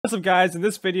What's up, guys? In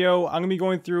this video, I'm going to be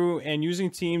going through and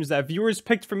using teams that viewers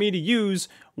picked for me to use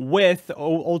with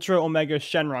Ultra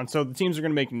Shenron. So the teams are going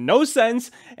to make no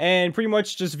sense and pretty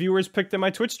much just viewers picked in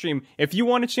my Twitch stream. If you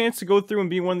want a chance to go through and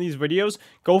be in one of these videos,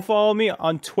 go follow me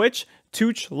on Twitch,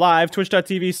 Tooch Live,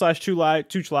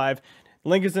 twitch.tv/Tooch Live.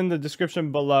 Link is in the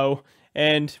description below.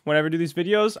 And whenever I do these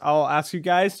videos, I'll ask you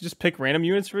guys to just pick random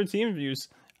units for team views.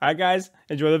 Alright guys,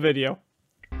 enjoy the video.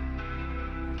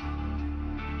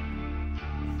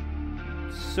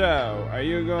 So, are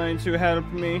you going to help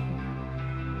me?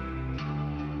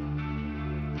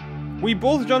 We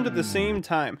both jumped at the same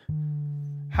time.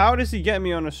 How does he get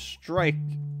me on a strike?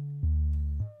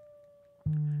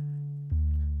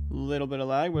 Little bit of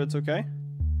lag, but it's okay.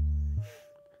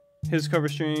 His cover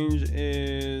exchange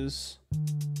is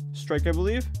strike, I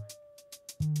believe.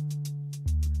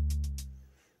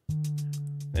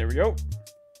 There we go.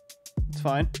 It's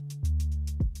fine.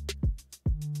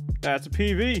 That's a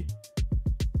PV.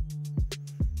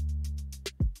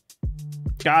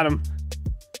 Got him.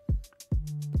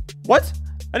 What?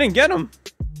 I didn't get him.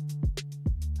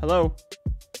 Hello.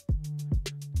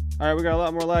 Alright, we got a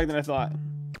lot more lag than I thought.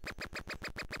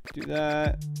 Do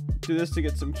that. Do this to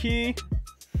get some key.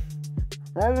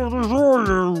 I'm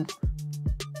gonna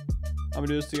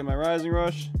do this to get my rising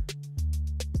rush.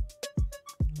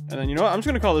 And then you know what? I'm just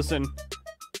gonna call this in.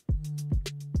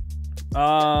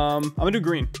 I'm gonna do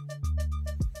green.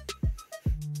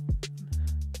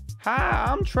 Hi,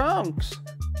 I'm Trunks.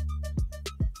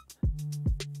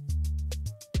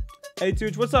 Hey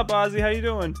Tooch, what's up, Ozzy? How you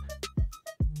doing?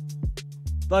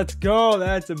 Let's go.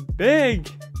 That's a big.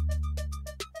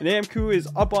 And Amku is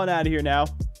up on out of here now.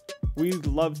 We'd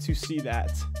love to see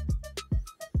that.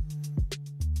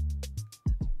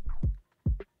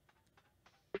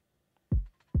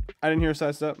 I didn't hear a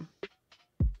side step.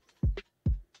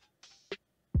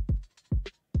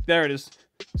 There it is.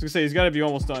 I was gonna say he's got to be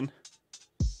almost done.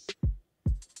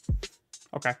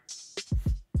 Okay.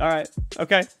 Alright.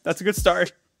 Okay. That's a good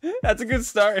start. That's a good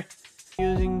start.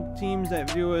 Using teams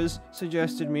that viewers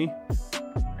suggested me.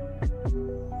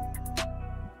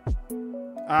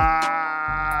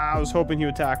 I was hoping he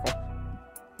would tackle.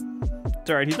 It's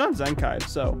alright. He's not Zenkai,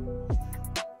 so.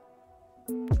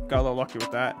 Got a little lucky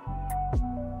with that.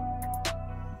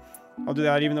 I'll do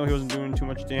that even though he wasn't doing too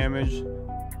much damage.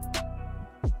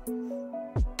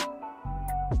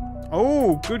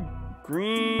 Oh, good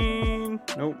green.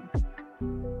 Nope.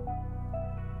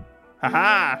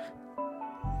 Haha.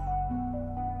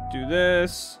 Do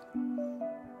this.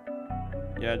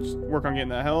 Yeah, just work on getting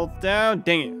that health down.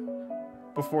 Dang it.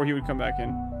 Before he would come back in.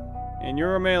 And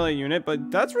you're a melee unit, but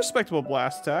that's respectable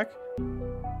blast attack.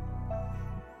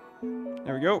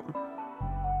 There we go.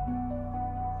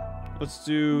 Let's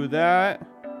do that.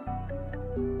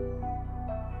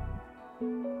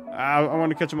 I want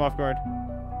to catch him off guard.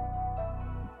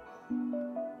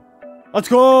 Let's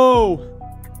go!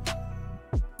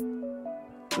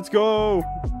 Let's go!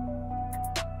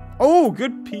 Oh,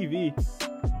 good PV.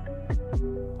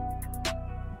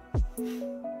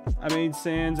 I made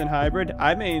Sands and Hybrid.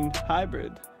 I made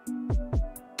Hybrid.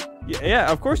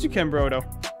 Yeah, of course you can, Brodo.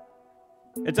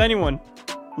 It's anyone.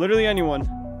 Literally anyone.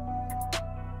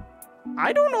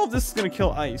 I don't know if this is gonna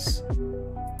kill ice.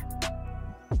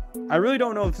 I really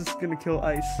don't know if this is gonna kill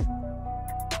ice.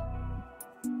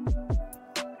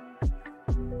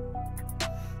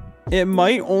 It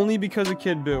might only because of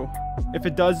Kid Buu. If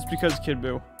it does, it's because of Kid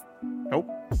Buu. Nope.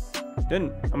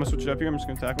 Didn't. I'm gonna switch it up here. I'm just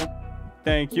gonna tackle.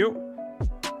 Thank you.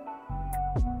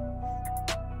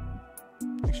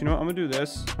 Actually, you know what? I'm gonna do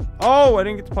this. Oh, I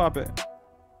didn't get to pop it.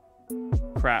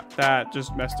 Crap. That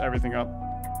just messed everything up.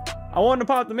 I wanted to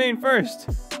pop the main first.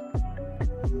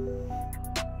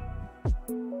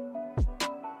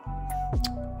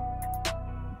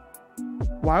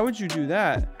 Why would you do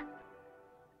that?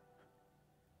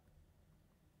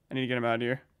 I need to get him out of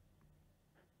here.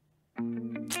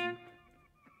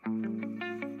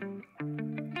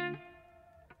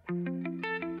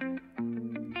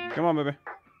 Come on, baby.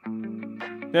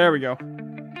 There we go.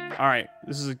 Alright,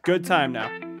 this is a good time now.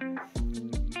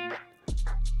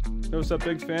 Yo, what's up,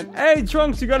 big fan? Hey,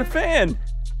 Trunks, you got a fan!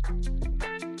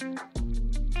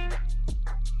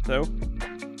 So,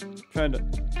 trying to...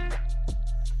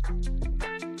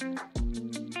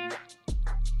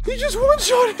 He just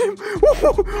one-shot him!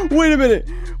 Wait a minute!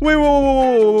 Wait,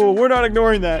 whoa. We're not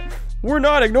ignoring that. We're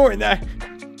not ignoring that.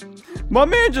 My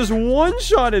man just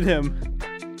one-shotted him.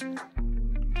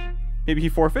 Maybe he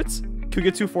forfeits? Could we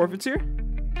get 2 forfeits here?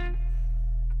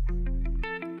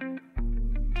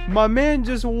 My man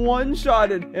just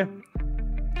one-shotted him.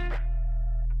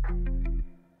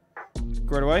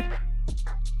 Right away.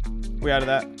 We out of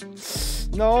that.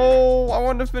 No, I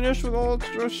want to finish with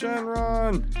Ultra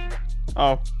Shenron.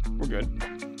 Oh, we're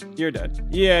good. You're dead.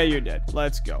 Yeah, you're dead.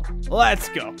 Let's go. Let's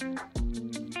go.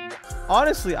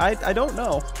 Honestly, I don't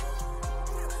know.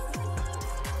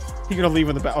 He's gonna leave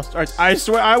when the battle starts. I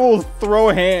swear, I will throw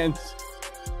hands.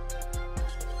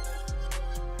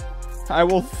 I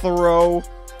will throw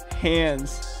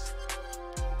hands.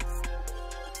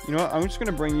 You know what? I'm just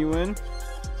gonna bring you in.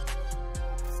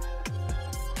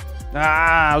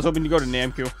 Ah, I was hoping to go to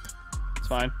Namku. It's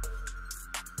fine.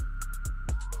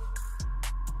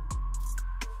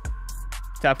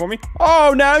 Tap for me.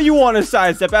 Oh, now you want to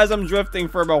sidestep as I'm drifting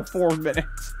for about 4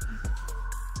 minutes.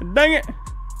 Dang it.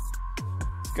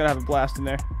 It's gotta have a blast in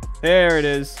there. There it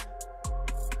is.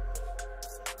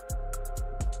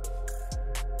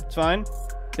 It's fine.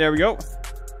 There we go.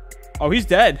 Oh, he's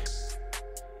dead.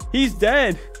 He's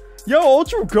dead. Yo,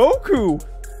 Ultra Goku.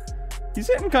 He's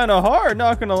hitting kind of hard,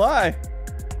 not gonna lie.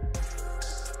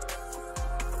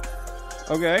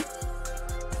 Okay.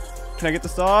 Can I get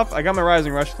this off? I got my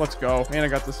Rising Rush. Let's go. And I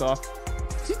got this off.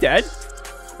 Is he dead?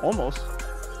 Almost.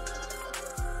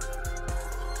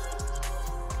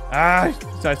 Ah,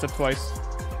 he sidestepped twice.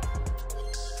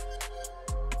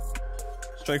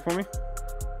 Strike for me.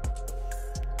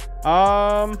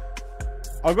 I'll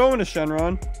go into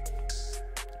Shenron.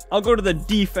 I'll go to the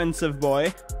defensive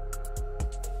boy.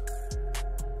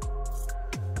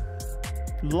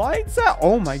 Lights out.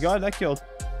 Oh my god, that killed.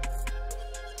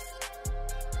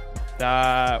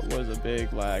 That was a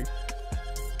big lag.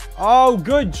 Oh,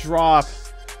 good drop.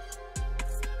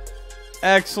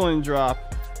 Excellent drop.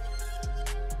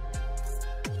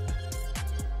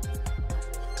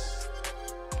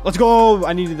 Let's go.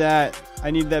 I needed that.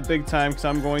 I need that big time because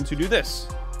I'm going to do this.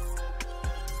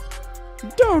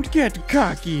 Don't get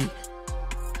cocky.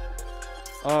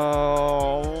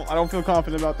 Oh, I don't feel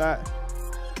confident about that.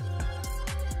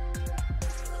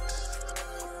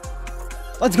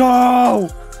 Let's go!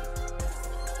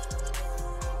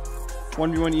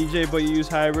 1v1 EJ, but you use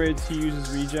hybrids. He uses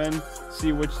regen.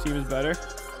 See which team is better.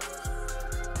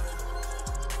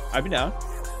 I'd be down.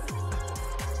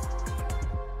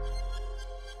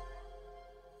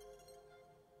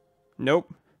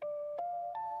 Nope.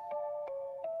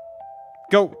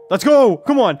 Go. Let's go.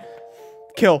 Come on.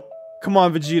 Kill. Come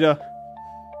on, Vegeta.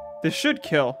 This should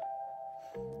kill.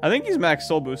 I think he's max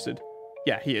soul boosted.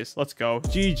 Yeah, he is. Let's go.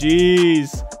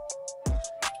 GG's.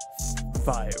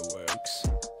 Fireworks.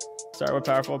 Start with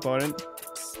powerful opponent.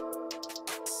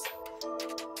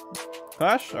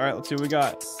 Clash? Alright, let's see what we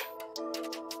got.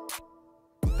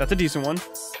 That's a decent one.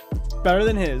 Better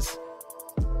than his.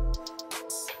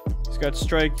 He's got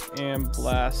strike and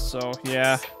blast, so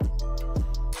yeah.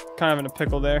 Kind of in a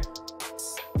pickle there.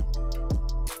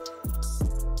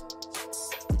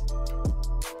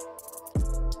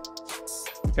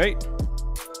 Okay.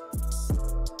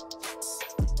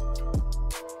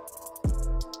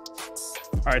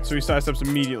 Alright, so he sidesteps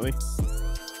immediately.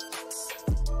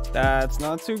 That's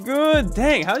not too good.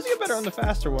 Dang, how does he get better on the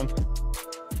faster one?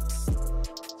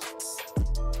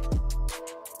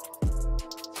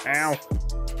 Ow.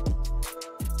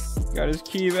 Got his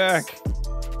key back.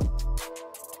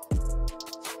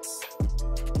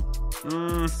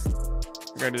 I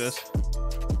gotta do this.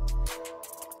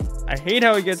 I hate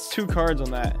how he gets 2 cards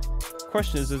on that.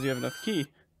 Question is, does he have enough key?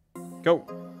 Go.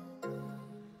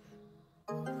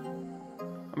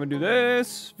 I'm gonna do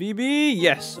this. VB.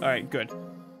 Yes. All right. Good.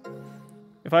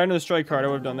 If I had another strike card, I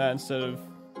would have done that instead of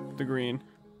the green.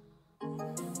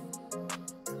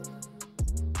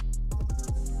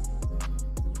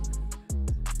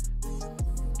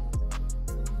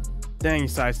 Dang, he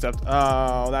sidestepped.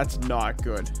 Oh, that's not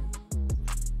good.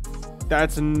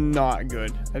 That's not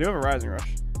good. I do have a Rising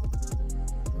Rush.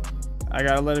 I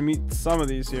gotta let him eat some of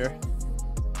these here.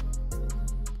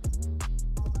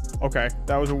 Okay,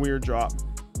 that was a weird drop.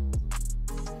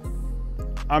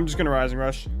 I'm just gonna Rising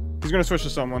Rush. He's gonna switch to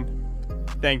someone.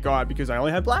 Thank God, because I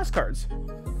only had blast cards.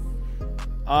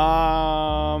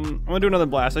 I'm gonna do another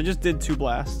blast. I just did 2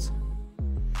 blasts.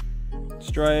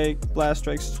 Strike, blast,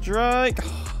 strike, strike.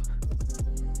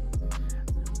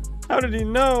 How did he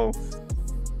know?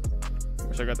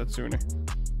 Wish I got that sooner.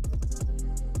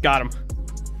 Got him.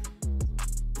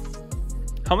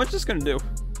 How much is this gonna do?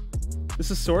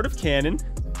 This is sort of canon.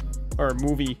 Or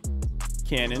movie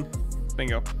canon.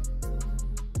 Bingo.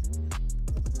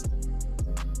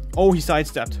 Oh, he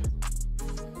sidestepped.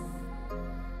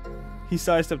 He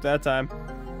sidestepped that time.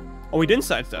 Oh, he didn't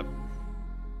sidestep.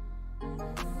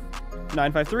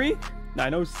 953.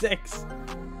 906.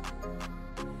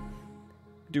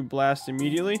 Do blast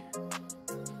immediately.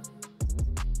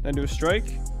 Then do a strike.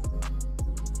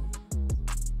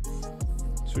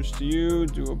 Switch to you.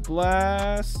 Do a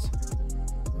blast.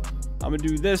 I'm gonna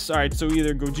do this. All right, so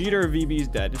either Gogeta or VB's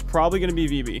dead. It's probably gonna be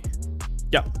VB.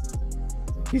 Yep.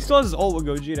 He still has his ult with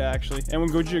Gogeta, actually. And when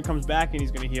Gogeta comes back and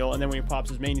he's gonna heal, and then when he pops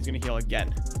his main, he's gonna heal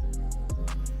again.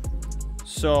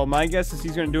 So my guess is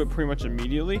he's gonna do it pretty much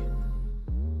immediately.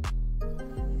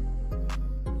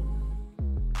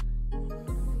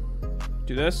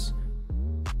 Do this.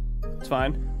 It's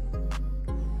fine.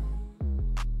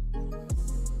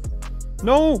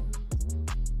 No!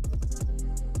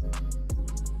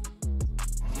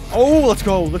 Oh, let's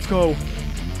go. Let's go.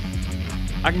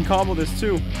 I can combo this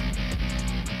too.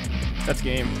 That's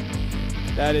game.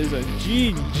 That is a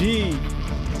GG.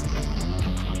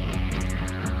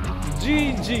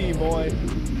 GG, boy.